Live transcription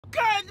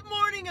Good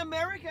morning,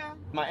 America!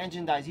 My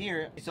engine dies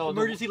here, so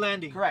emergency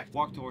landing. Correct.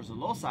 Walk towards the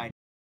low side.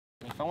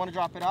 If I want to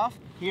drop it off,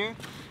 here,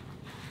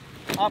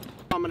 up,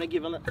 I'm gonna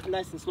give a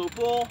nice and slow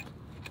pull.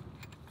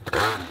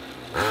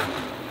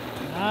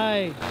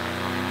 Nice.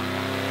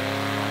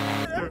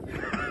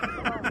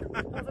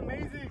 That's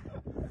amazing.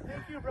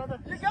 Thank you, brother.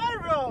 You got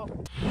it,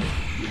 bro.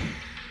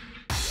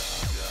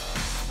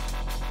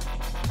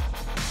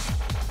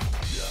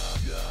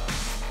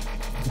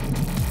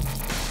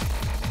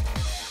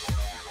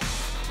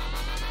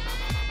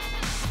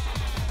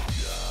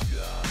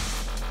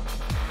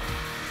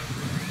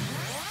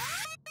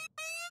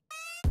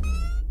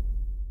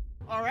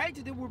 Alright,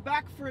 today we're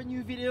back for a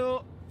new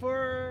video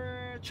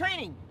for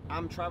training.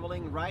 I'm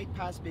traveling right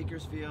past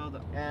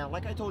Bakersfield, and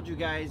like I told you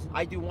guys,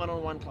 I do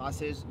one-on-one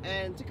classes,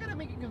 and to kind of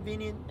make it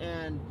convenient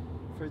and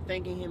for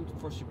thanking him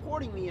for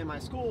supporting me in my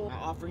school, I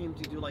offer him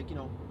to do, like, you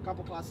know, a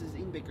couple classes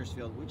in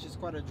Bakersfield, which is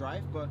quite a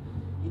drive, but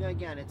you know,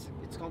 again, it's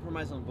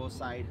compromised on both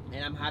sides,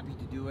 and I'm happy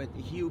to do it.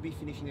 He will be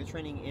finishing the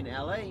training in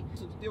LA,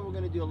 so today we're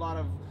going to do a lot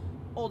of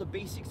all the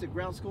basics, the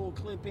ground school,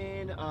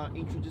 clip-in,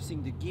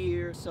 introducing the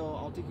gear. So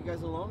I'll take you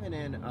guys along, and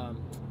then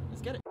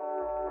let's get it.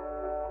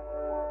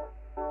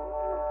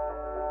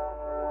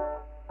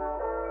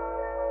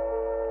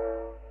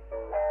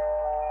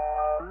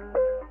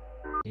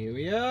 Here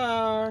we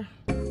are.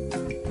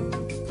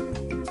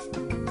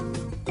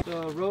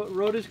 So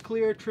road is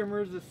clear,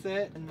 trimmers is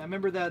set, and I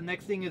remember that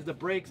next thing is the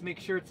brakes. Make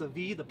sure it's a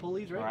V, the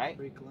pulleys, right? All right.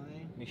 Brake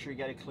line. Make sure you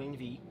get a clean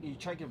V. You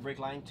check the brake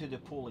line to the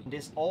pulley.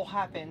 This all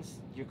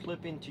happens, you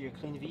clip into your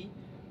clean V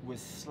with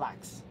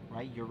slacks,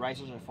 right? Your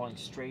risers are falling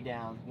straight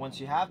down. Once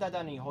you have that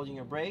done and you're holding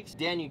your brakes,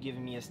 then you're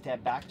giving me a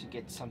step back to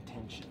get some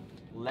tension.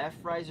 Left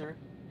riser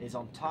is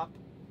on top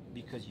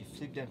because you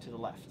flip them to the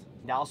left.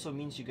 That also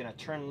means you're gonna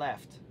turn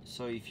left.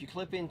 So if you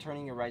clip in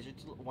turning your riser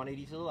to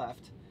 180 to the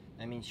left,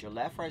 that means your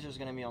left riser is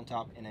gonna be on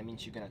top, and that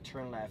means you're gonna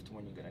turn left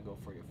when you're gonna go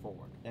for your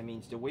forward. That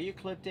means the way you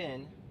clipped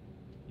in,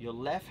 your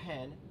left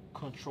hand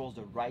controls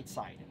the right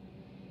side.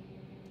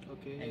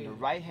 Okay. And the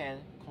right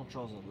hand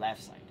controls the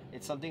left side.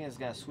 It's something that's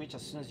gonna switch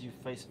as soon as you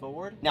face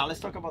forward. Now let's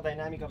talk about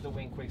dynamic of the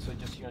wing quick, so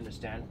just so you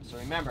understand. So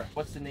remember,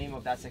 what's the name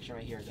of that section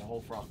right here, the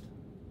whole front?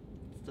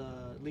 It's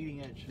the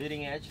leading edge.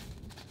 Leading edge.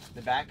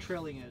 The back?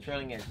 Trailing edge.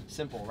 Trailing edge.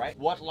 Simple, right?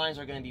 What lines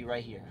are gonna be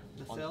right here?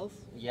 The cells?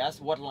 Yes,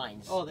 what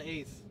lines? Oh, the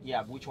A's.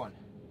 Yeah, which one?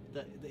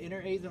 The inner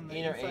A's on the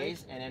inner inside.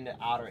 A's, and then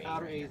the outer A's.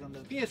 Outer A's on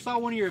the. Yeah, I saw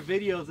one of your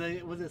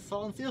videos. Was it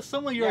Salt and Steel?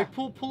 Someone you like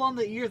pull on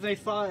the ears, and I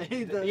saw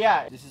it.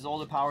 Yeah, this is all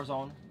the power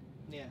zone.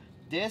 Yeah.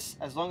 This,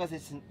 as long as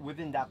it's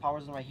within that power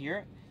zone right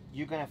here,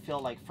 you're gonna feel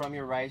like from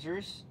your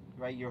risers,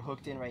 right? You're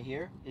hooked in right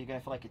here. You're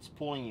gonna feel like it's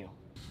pulling you.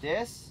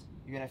 This,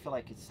 you're gonna feel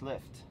like it's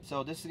lift.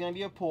 So this is gonna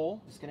be a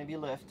pull. This is gonna be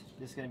lift.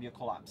 This is gonna be a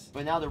collapse.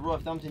 But now the rule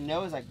of thumb to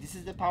know is like this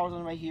is the power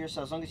zone right here.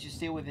 So as long as you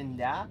stay within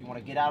that, you want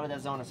to get out of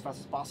that zone as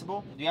fast as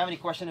possible. Do you have any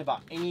question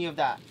about any of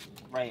that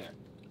right here?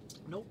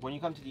 Nope. When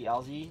you come to the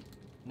LZ,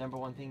 number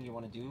one thing you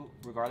want to do,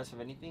 regardless of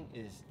anything,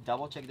 is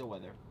double check the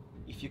weather.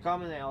 If you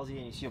come in the LZ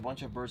and you see a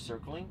bunch of birds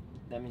circling,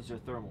 that means they're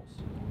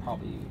thermals.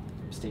 Probably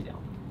stay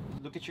down.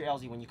 Look at your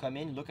LZ when you come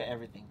in. Look at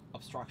everything,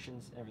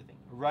 obstructions, everything.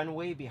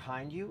 Runway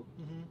behind you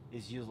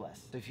is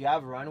useless. So if you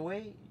have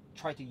runway,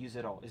 try to use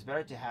it all. It's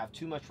better to have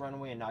too much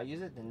runway and not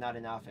use it than not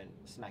enough and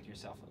smack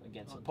yourself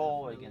against a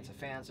pole or against a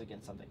fence or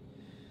against something.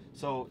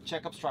 So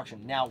check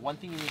obstruction. Now, one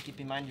thing you need to keep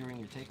in mind during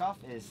your takeoff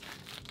is,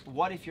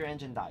 what if your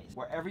engine dies?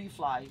 Wherever you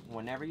fly,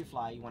 whenever you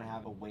fly, you want to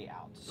have a way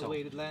out. So, a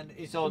way to land.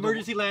 It's so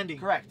emergency landing.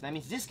 Correct. That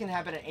means this can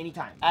happen at any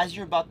time. As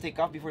you're about to take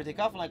off, before you take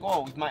off, like,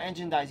 oh, if my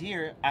engine dies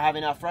here, I have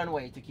enough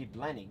runway to keep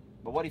landing.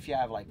 But what if you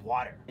have like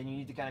water and you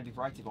need to kind of be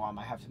practical? I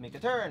might have to make a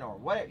turn or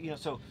whatever, you know.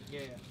 So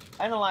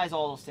analyze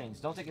all those things.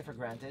 Don't take it for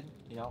granted,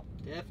 you know.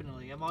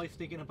 Definitely, I'm always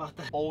thinking about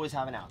that. Always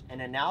have an out.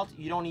 And an out,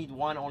 you don't need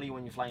one only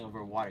when you're flying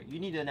over water. You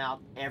need an out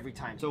every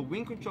time. So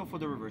wing control for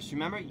the reverse.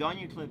 Remember, you've done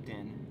your clipped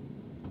in,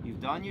 you've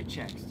done your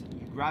checks,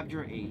 you grabbed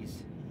your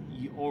A's,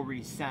 you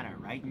already center,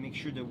 right? Make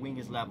sure the wing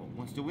is level.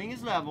 Once the wing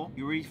is level,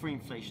 you're ready for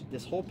inflation.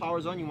 This whole power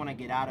zone, you want to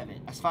get out of it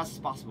as fast as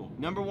possible.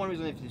 Number one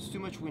reason, if there's too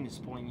much wind, it's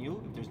pulling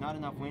you. If there's not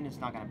enough wind, it's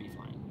not going to be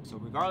flying. So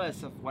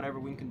regardless of whatever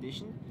wind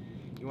condition,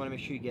 you want to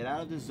make sure you get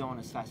out of the zone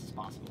as fast as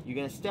possible. You're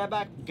going to step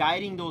back,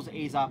 guiding those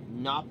A's up,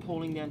 not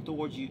pulling them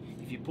towards you.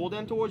 If you pull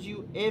them towards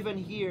you, even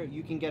here,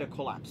 you can get a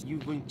collapse. You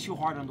went too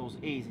hard on those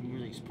A's and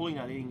you're just pulling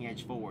that leading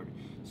edge forward.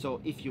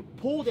 So if you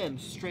pull them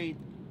straight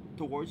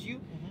towards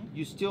you,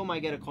 you still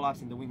might get a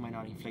collapse and the wing might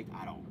not inflate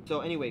at all.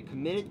 So anyway,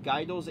 committed,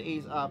 guide those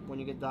A's up when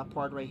you get that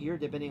part right here.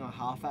 Depending on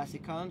how fast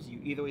it comes,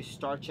 you either way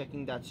start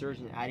checking that surge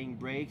and adding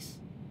brakes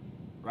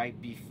right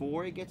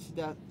before it gets to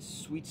that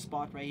sweet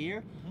spot right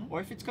here,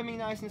 or if it's coming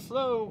nice and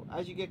slow,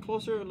 as you get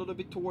closer a little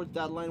bit towards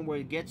that line where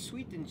it gets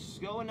sweet, and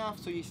just go enough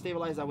so you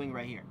stabilize that wing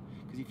right here.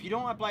 Because if you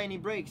don't apply any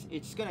brakes,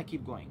 it's gonna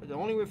keep going. The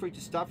only way for you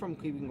to stop from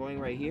keeping going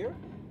right here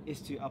is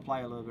to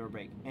apply a little bit of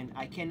brake. And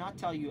I cannot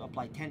tell you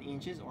apply 10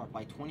 inches or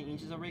apply 20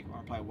 inches of brake or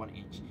apply 1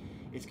 inch.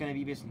 It's gonna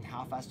be based on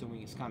how fast the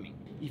wing is coming.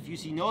 If you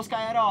see no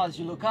sky at all as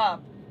you look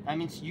up, that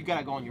means you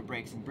gotta go on your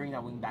brakes and bring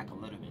that wing back a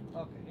little bit.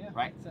 Okay, yeah.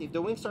 Right? If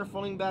the wings start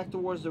falling back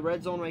towards the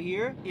red zone right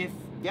here, if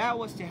that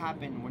was to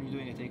happen when you're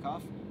doing a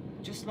takeoff,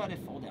 just let it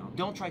fall down.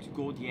 Don't try to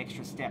go the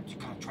extra step to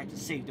kind of try to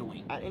save the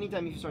wing. At any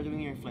time if you start doing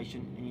your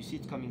inflation and you see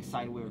it's coming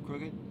sideways or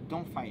crooked,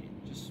 don't fight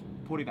it. Just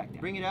put it back down.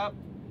 Bring it up.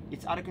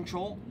 It's out of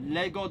control.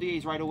 Let go of the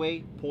A's right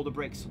away. Pull the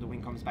brakes so the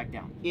wing comes back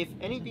down. If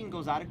anything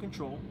goes out of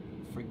control,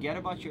 forget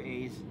about your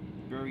A's.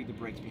 Bury the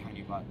brakes behind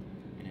your butt.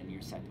 And then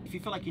you're set. If you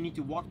feel like you need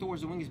to walk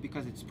towards the wing, it's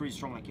because it's pretty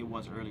strong like it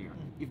was earlier.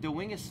 If the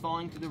wing is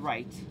falling to the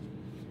right,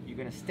 you're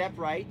gonna step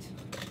right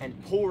and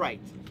pull right.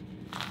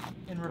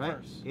 In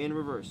reverse. Right? In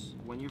reverse.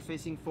 When you're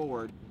facing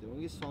forward, the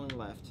wing is falling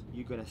left,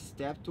 you're gonna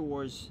step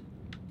towards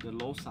the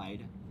low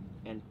side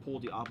and pull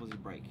the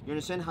opposite brake. You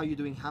understand how you're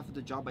doing half of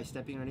the job by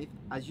stepping underneath?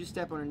 As you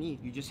step underneath,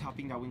 you're just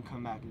helping that wing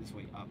come back this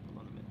way up a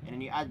little bit. And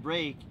then you add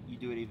brake, you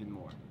do it even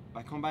more.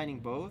 By combining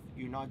both,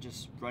 you're not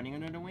just running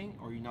under the wing,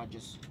 or you're not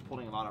just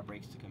pulling a lot of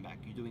brakes to come back.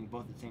 You're doing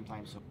both at the same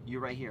time. So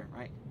you're right here,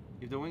 right?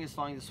 If the wing is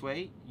falling this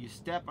way, you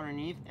step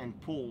underneath and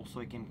pull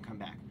so it can come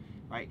back.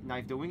 Right? Now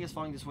if the wing is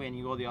falling this way and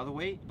you go the other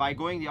way, by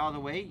going the other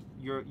way,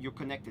 you're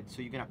connected.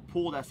 So you're gonna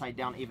pull that side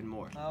down even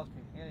more. Okay.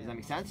 Yeah, Does that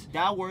make sense?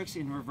 That works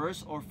in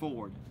reverse or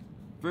forward.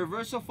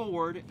 Reverse or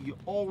forward, you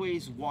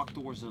always walk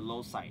towards the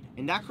low side.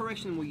 In that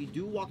correction, where you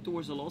do walk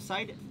towards the low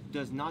side,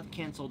 does not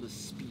cancel the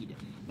speed.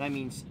 That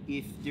means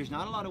if there's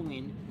not a lot of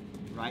wind,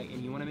 right,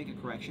 and you want to make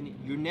a correction,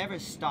 you never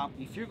stop.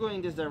 If you're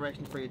going this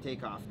direction for your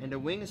takeoff and the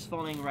wing is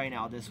falling right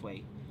now this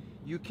way,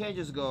 you can't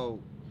just go,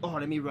 oh,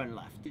 let me run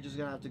left. You're just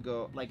gonna have to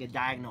go like a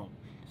diagonal.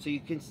 So you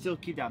can still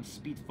keep that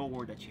speed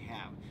forward that you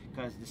have,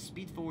 because the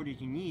speed forward that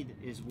you need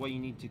is what you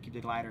need to keep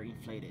the glider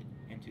inflated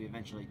and to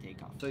eventually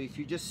take off. So if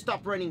you just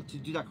stop running to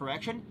do that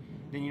correction,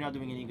 then you're not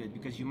doing any good,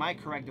 because you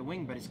might correct the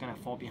wing, but it's gonna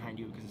fall behind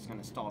you because it's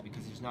gonna stall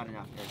because there's not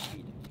enough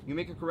airspeed. You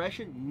make a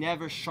correction,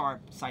 never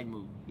sharp side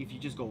move. If you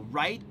just go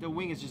right, the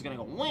wing is just gonna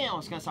go wow,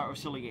 it's gonna start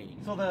oscillating.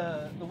 So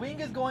the wing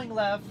is going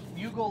left,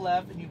 you go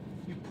left, and you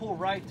pull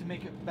right to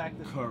make it back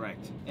this way.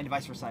 Correct. And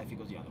vice versa if it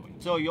goes the other way.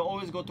 So you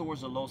always go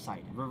towards the low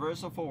side.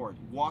 Reverse or forward.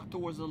 Walk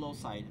towards the low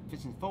side. If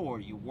it's in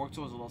forward, you walk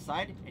towards the low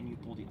side and you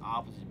pull the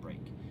opposite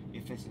brake.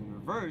 If it's in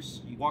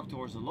reverse, you walk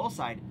towards the low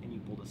side and you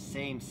pull the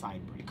same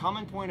side brake. The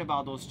common point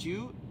about those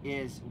two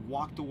is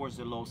walk towards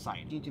the low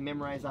side. You need to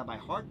memorize that by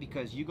heart,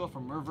 because you go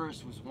from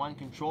reverse with one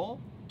control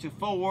to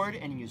forward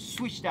and you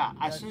switch that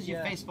as soon as you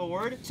face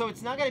forward. So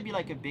it's not gonna be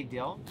like a big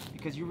deal,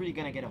 because you're really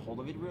gonna get a hold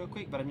of it real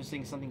quick, but I'm just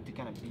saying something to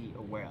kind of be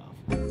aware of.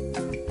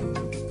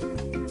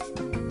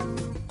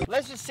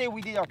 Let's just say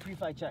we did our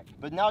pre-flight check,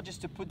 but now just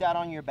to put that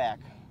on your back,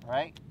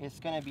 right? It's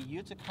gonna be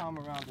you to come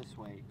around this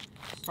way,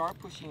 start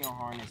pushing your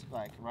harness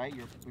back, right?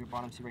 Your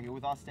bottom seat right here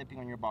without stepping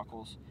on your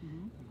buckles.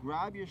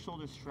 Grab your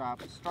shoulder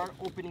strap, start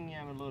opening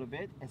them a little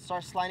bit, and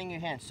start sliding your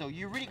hands. So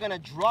you're really gonna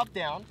drop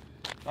down,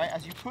 right?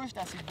 As you push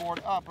that seat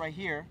board up right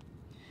here,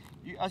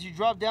 as you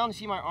drop down, you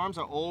see my arms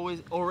are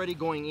always already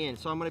going in.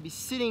 So I'm gonna be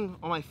sitting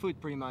on my foot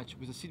pretty much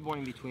with the seat board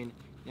in between.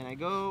 Then I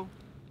go.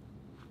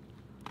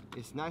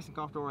 It's nice and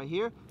comfortable right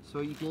here.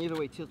 So you can either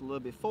way tilt a little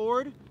bit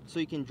forward, so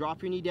you can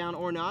drop your knee down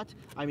or not.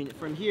 I mean,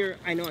 from here,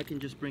 I know I can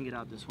just bring it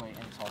out this way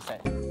and it's all set.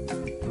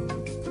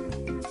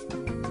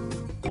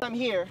 I'm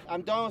here,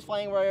 I'm done with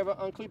flying wherever,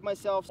 unclip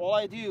myself. All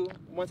I do,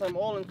 once I'm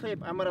all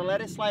unclipped, I'm gonna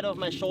let it slide off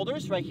my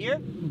shoulders right here.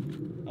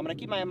 I'm gonna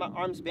keep my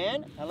arms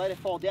bent and let it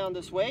fall down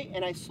this way,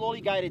 and I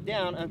slowly guide it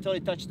down until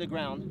it touches the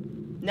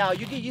ground. Now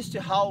you get used to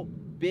how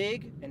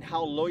big and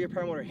how low your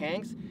paramotor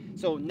hangs.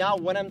 So now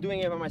when I'm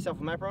doing it by myself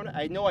with my paramotor,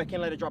 I know I can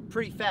let it drop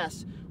pretty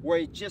fast, where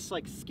it just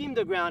like skim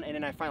the ground, and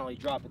then I finally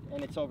drop it,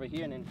 and it's over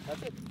here, and then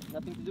that's it.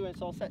 Nothing to do, and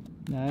it's all set.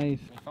 Nice.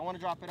 If I want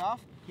to drop it off,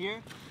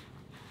 here,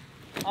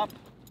 up,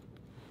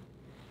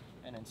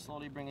 and then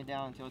slowly bring it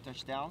down until it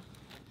touches down.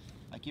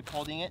 I keep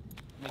holding it,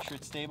 make sure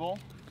it's stable,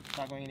 it's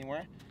not going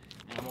anywhere,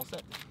 and I'm all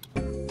set.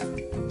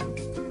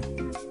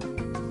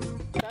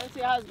 Fancy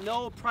has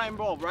no prime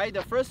bulb, right?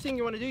 The first thing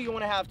you want to do, you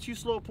want to have 2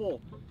 slow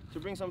pull to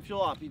bring some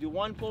fuel up. You do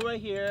 1 pull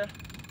right here,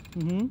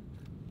 1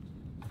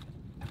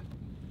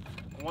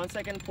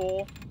 second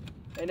pull,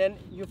 and then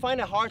you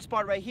find a hard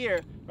spot right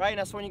here, right? And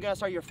that's when you're gonna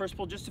start your first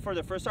pull, just for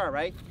the first start,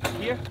 right?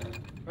 Here,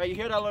 right? You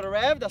hear that little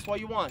rev? That's what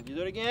you want. You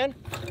do it again,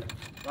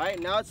 right?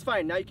 Now it's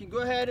fine. Now you can go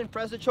ahead and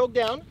press the choke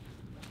down,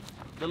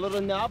 the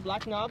little knob,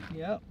 black knob.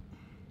 Yep.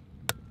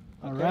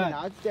 All right.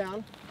 Now it's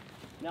down.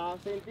 Now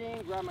same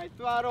thing. Grab my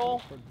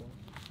throttle,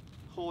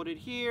 hold it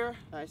here,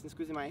 nice and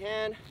squeezing my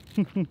hand.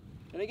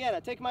 And again, I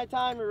take my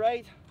time,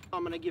 right?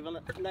 I'm gonna give a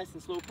nice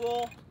and slow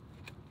pull.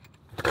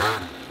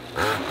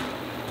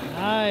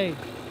 Nice.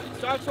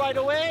 Starts right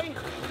away.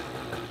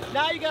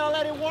 Now you gotta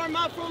let it warm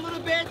up for a little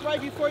bit right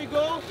before you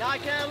go. Now I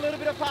can add a little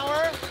bit of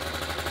power.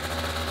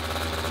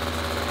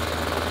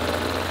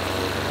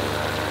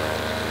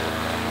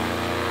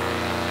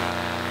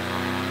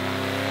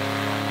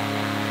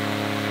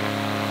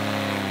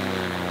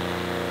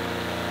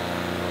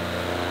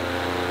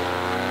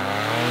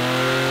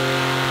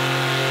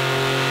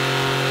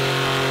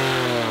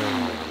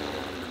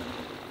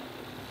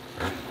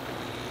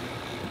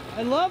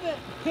 I love it.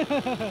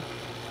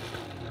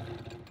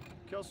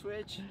 Kill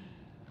switch.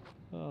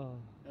 Oh.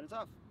 And it's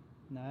off.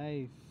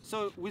 Nice.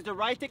 So with the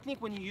right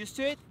technique, when you're used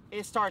to it,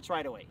 it starts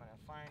right away. I'm gonna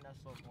find that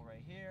slope point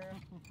right here. And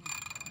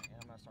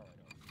I'm gonna start right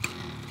away.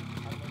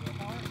 Out of the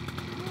power.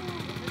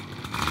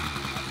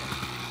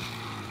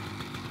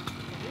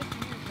 So this is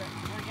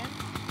again.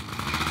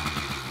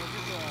 So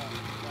this is the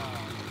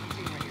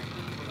thing right here.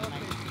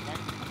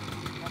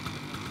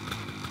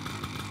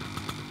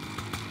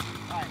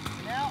 Alright,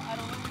 so now I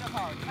don't lose the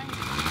power. Tiny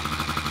bit.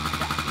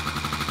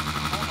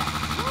 Hold on.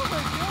 Hold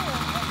on.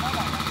 Hold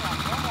on.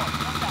 One more.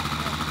 Just that.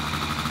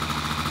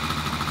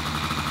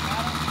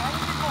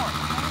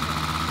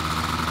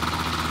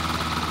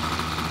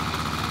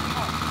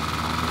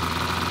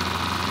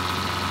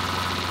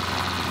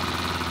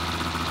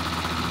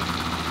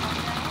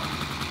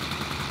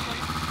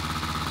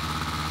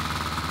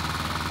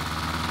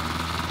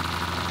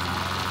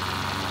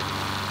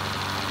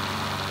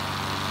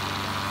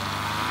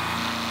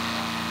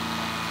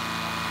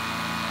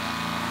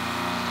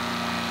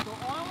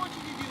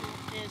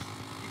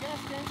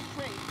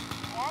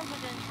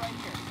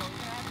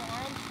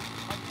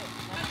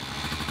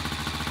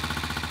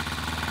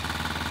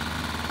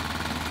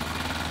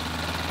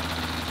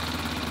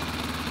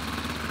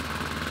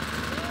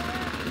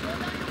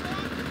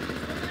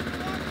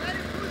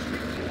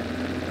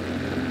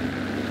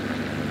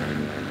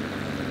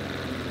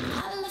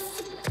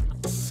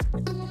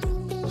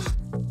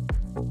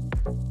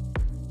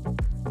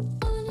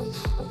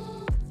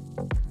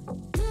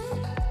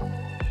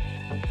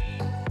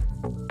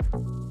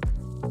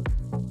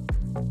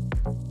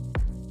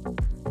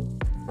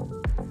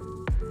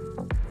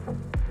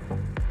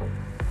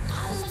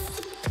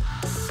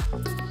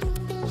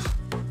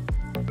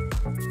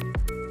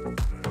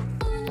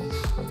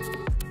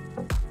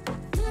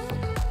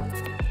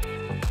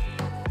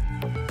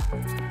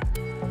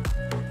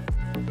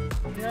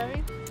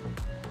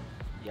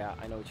 Yeah,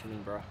 I know what you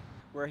mean, bro.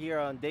 We're here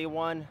on day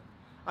one.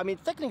 I mean,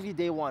 technically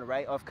day one,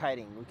 right, of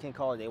kiting. We can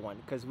call it day one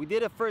because we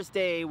did a first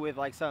day with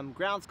like some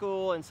ground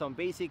school and some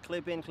basic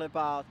clip in, clip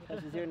out. I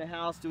was here in the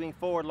house doing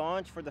forward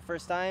launch for the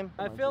first time.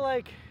 I feel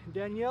like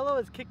Daniello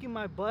is kicking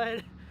my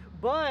butt,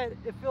 but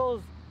it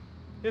feels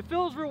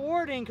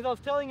rewarding because I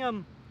was telling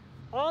him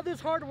all this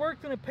hard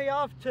work's gonna pay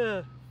off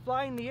to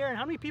fly in the air. And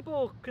how many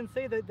people can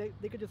say that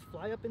they could just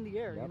fly up in the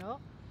air, you know?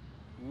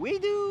 We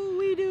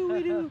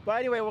do. But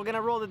anyway, we're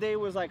gonna roll the day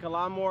with like a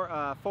lot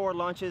more forward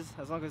launches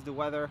as long as the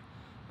weather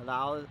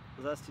allows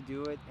us to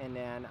do it, and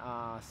then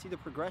see the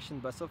progression.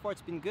 But so far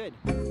it's been good.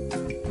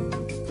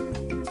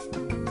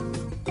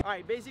 All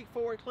right, basic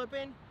forward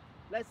clipping.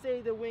 Let's say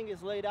the wing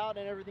is laid out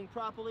and everything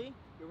properly.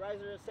 Your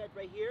riser is set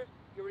right here.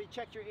 You already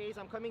checked your A's.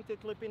 I'm coming to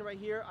clip in right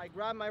here. I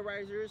grab my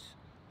risers,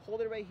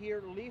 hold it right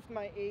here, lift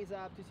my A's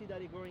up to see that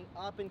they're going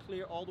up and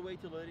clear all the way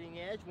to the leading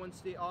edge.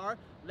 Once they are,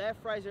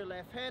 left riser,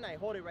 left hand, I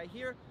hold it right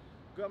here,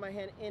 grab my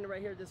hand in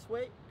right here this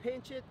way,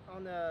 pinch it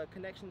on the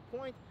connection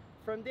point.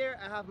 From there,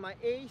 I have my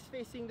A's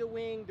facing the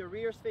wing, the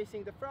rear's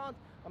facing the front.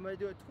 I'm gonna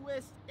do a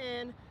twist,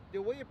 and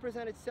the way it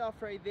presents itself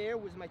right there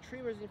with my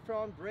trimmers in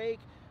front, brake,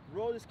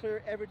 road is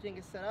clear, everything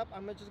is set up.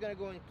 I'm just gonna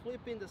go and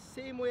clip in the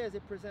same way as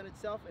it presents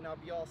itself, and I'll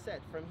be all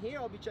set. From here,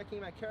 I'll be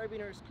checking my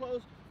carabiner is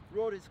closed,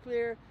 road is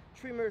clear,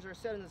 trimmers are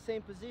set in the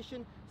same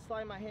position,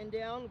 slide my hand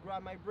down,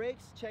 grab my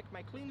brakes, check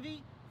my clean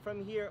V.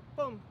 From here,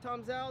 boom,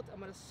 thumbs out. I'm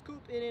gonna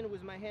scoop it in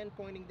with my hand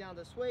pointing down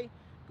this way.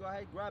 Go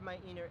ahead, grab my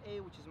inner A,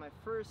 which is my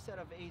first set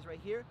of A's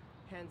right here.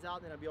 Hands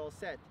out, and I'll be all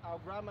set. I'll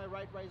grab my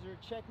right riser,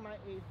 check my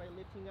A's by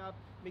lifting up,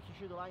 making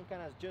sure the line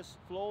kind of just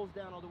flows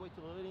down all the way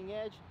to the leading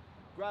edge.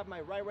 Grab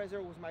my right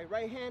riser with my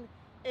right hand.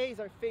 A's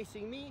are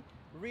facing me,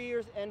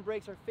 rears and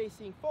brakes are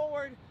facing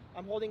forward.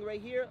 I'm holding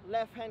right here,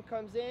 left hand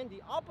comes in,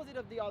 the opposite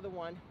of the other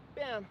one.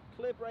 Bam,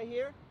 clip right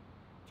here,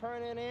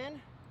 turn it in.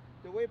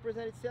 The way it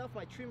presents itself,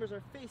 my trimmers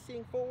are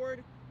facing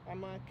forward. I'm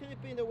gonna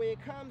clip in the way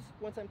it comes.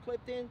 Once I'm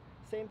clipped in,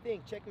 same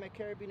thing, check my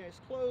carabiner is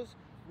closed,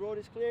 road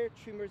is clear,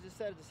 trimmers is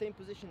set at the same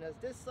position as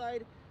this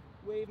side.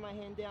 Wave my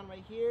hand down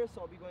right here, so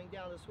I'll be going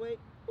down this way.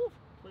 Poof,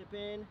 clip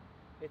in.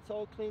 It's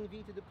all clean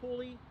V to the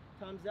pulley,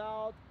 thumbs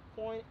out,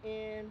 point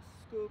in,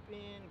 scoop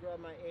in, grab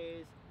my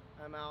A's,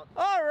 I'm out.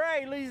 All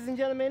right, ladies and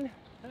gentlemen,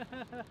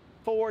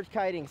 forward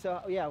kiting. So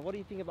yeah, what do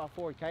you think about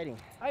forward kiting?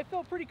 I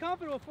felt pretty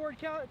confident with forward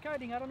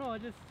kiting. I don't know,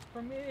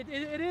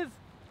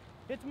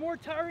 it's more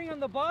tiring on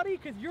the body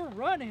because you're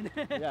running.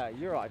 Yeah,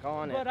 you're like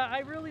on it. But I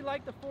really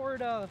like the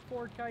forward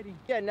kiting.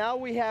 Yeah, now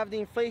we have the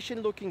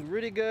inflation looking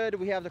really good.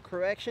 We have the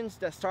corrections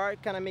that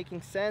start kind of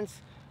making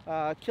sense.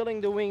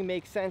 Killing the wing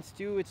makes sense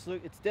too. It's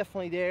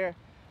definitely there.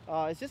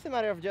 It's just a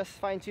matter of just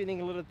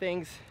fine-tuning little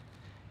things.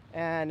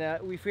 And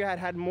if we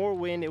had more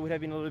wind, it would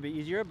have been a little bit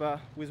easier. But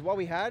with what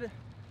we had,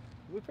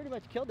 we pretty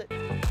much killed it.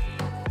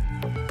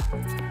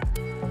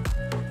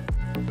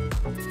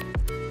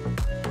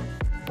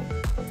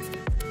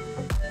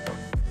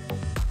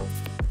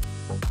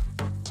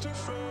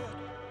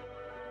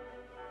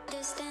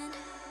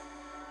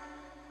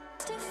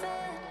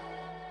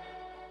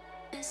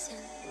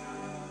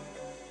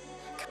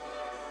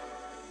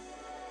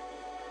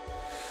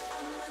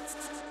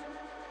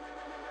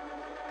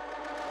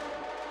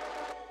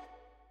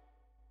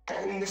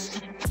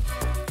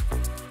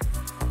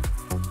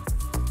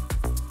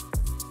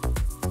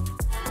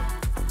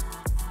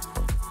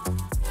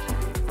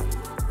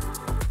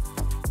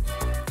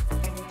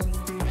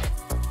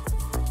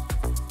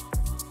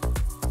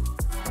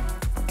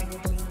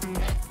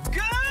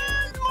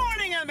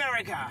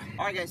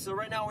 Alright guys, so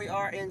right now we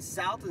are in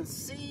Salton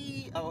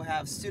Sea. I will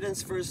have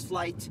students' first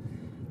flight.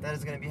 That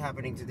is going to be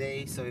happening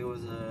today. So it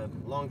was a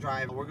long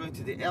drive. We're going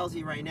to the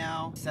LZ right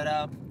now. Set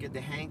up, get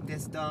the hang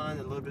test done,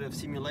 a little bit of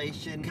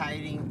simulation,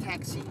 kiting,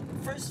 taxi,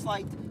 first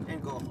flight,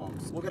 and go home.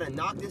 So we're going to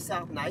knock this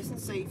out nice and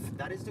safe.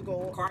 That is the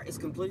goal. Car is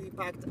completely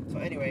packed. So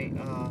anyway,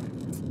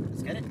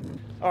 let's get it.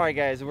 Alright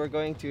guys, we're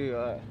going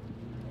to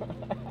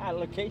a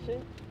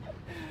location.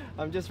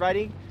 I'm just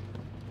riding.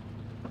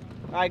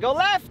 Alright, go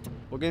left!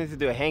 We're going to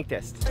do a hang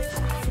test.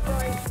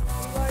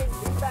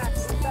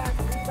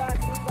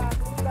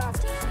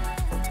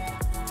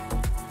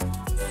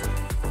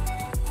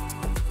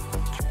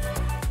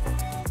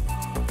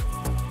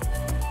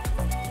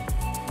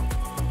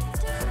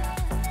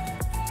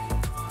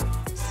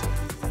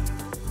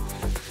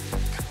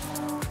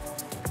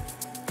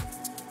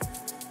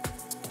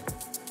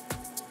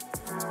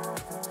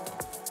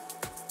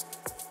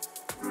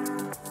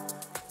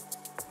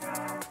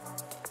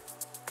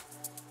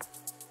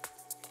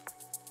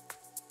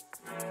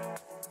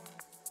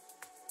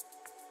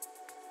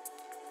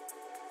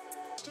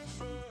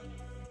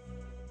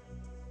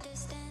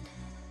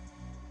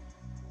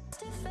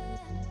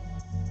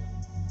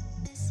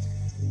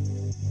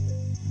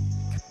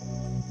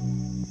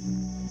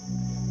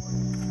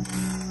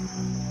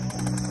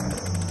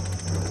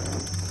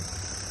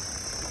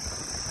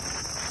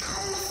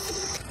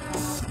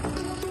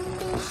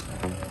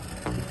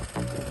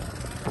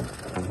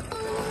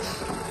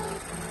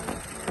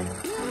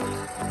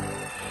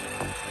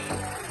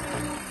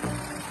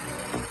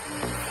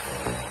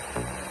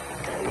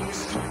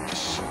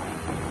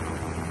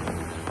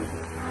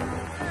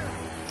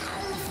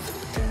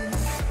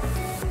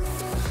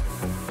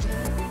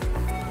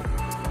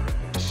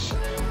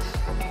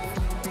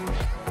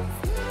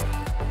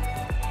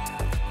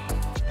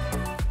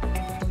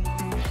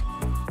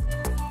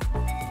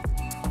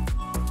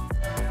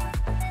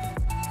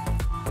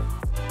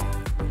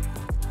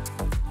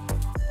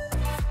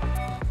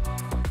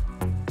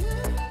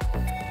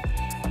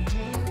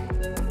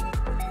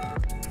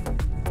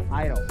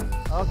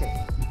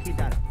 Okay, keep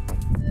that up.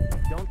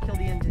 Don't kill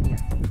the engine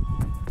yet.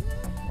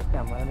 Okay,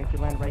 I'm gonna make you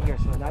land right here.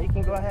 So now you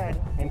can go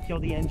ahead and kill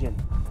the engine.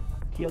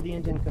 Kill the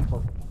engine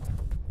completely.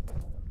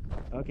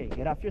 Okay,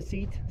 get off your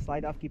seat,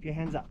 slide off, keep your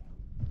hands up.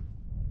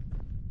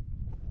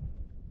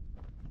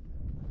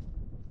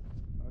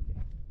 Okay,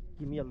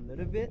 give me a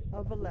little bit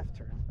of a left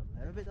turn. A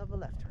little bit of a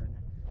left turn.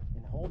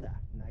 And hold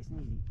that, nice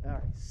and easy.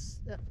 Alright,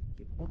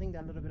 keep holding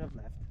that little bit of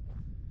left.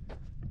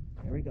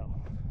 There we go.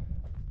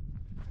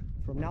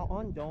 From now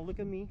on, don't look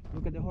at me,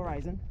 look at the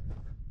horizon.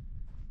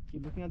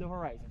 Keep looking at the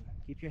horizon.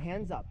 Keep your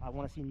hands up. I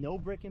want to see no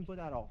brake input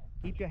at all.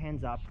 Keep your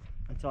hands up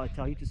until I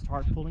tell you to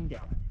start pulling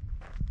down.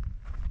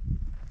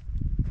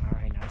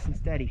 Alright, nice and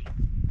steady.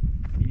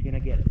 You're gonna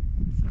get it.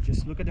 So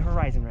just look at the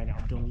horizon right now.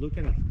 Don't look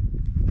at me.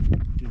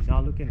 Do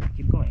not look at me.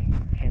 Keep going.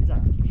 Hands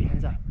up. Keep your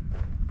hands up.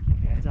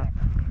 Keep your hands up.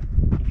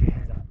 Keep your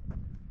hands up.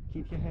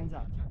 Keep your hands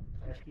up.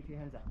 Just keep your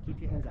hands up.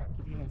 Keep your hands up.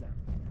 Keep your hands up.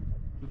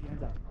 Keep your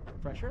hands up.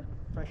 Pressure.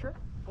 Pressure.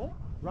 Oh,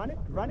 run it,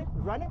 run it,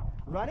 run it,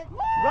 run it,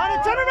 run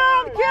it, turn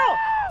around, kill!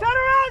 Turn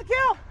around,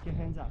 kill! Keep your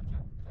hands up.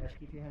 Just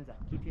keep your hands up.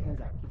 Keep your hands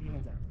up. Keep your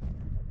hands up.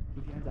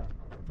 Keep your hands up.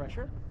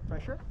 Pressure,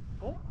 pressure.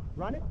 Oh,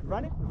 run it,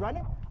 run it, run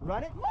it,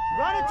 run it,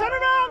 run it, turn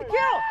around,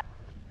 kill!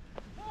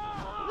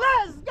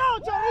 Let's go,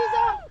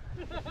 chorizo!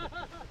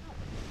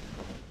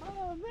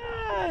 Oh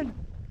man!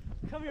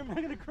 Come here, man,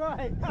 I'm gonna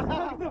cry.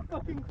 I'm gonna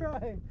fucking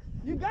cry.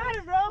 You got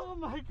it, bro! Oh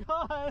my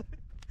god!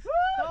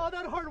 All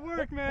that hard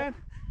work, man.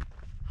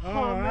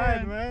 Oh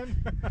man.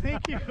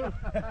 Thank you.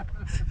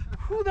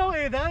 Who know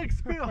that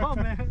experience? Oh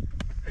man.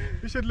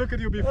 You should look at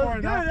you before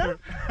and after.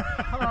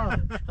 Oh,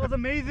 that was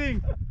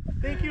amazing.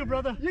 Thank you,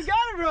 brother. You got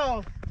it,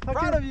 bro.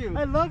 Proud of you.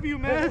 I love you,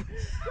 man.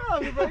 Proud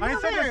of you, bro. I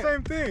said the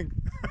same thing.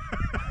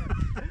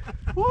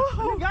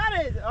 You got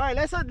it. All right,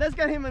 let's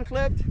get him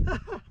unclipped.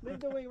 Leave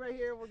the wing right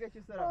here. We'll get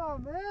you set up. Oh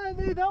man,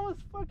 dude, that was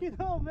fucking.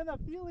 Oh man, that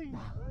feeling.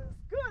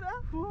 It's good,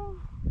 huh?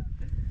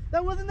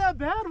 That wasn't that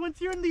bad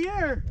once you're in the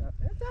air.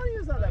 I'm telling you,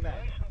 it's not that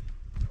bad.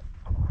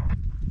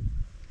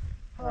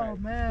 Oh right,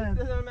 man.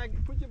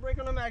 Put your brake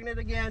on the magnet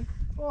again.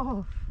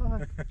 Oh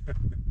fuck.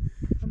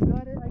 I'm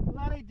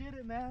glad I did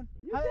it, man.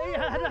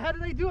 How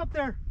did I do up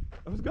there?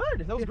 It was good.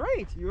 That was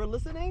great. You were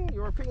listening.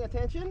 You were paying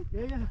attention.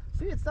 Yeah.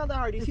 See, it's not that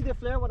hard. You see the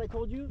flare, what I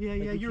told you?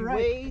 Yeah, like you're right.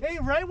 Wait. Hey,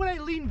 right when I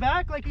leaned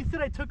back, like I said,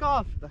 I took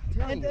off.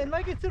 And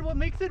like I said, what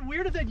makes it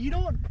weird is that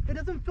it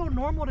doesn't feel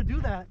normal to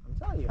do that. I'm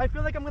telling you. I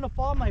feel like I'm gonna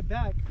fall on my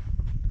back.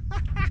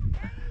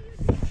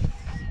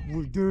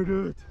 We did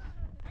it.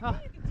 You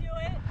can do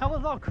it. I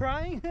was all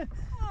crying.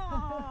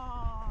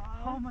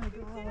 Oh my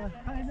god.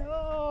 I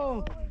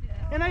know.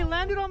 And I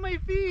landed on my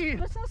feet.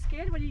 You were so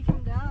scared when you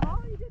came down.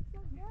 Oh, you did so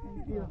good.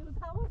 Thank you.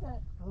 How was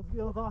it?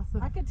 It was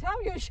awesome. I could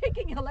tell you were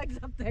shaking your legs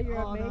up there.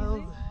 You're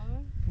amazing.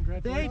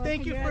 Hey,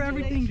 thank you for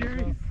everything,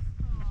 Jerry.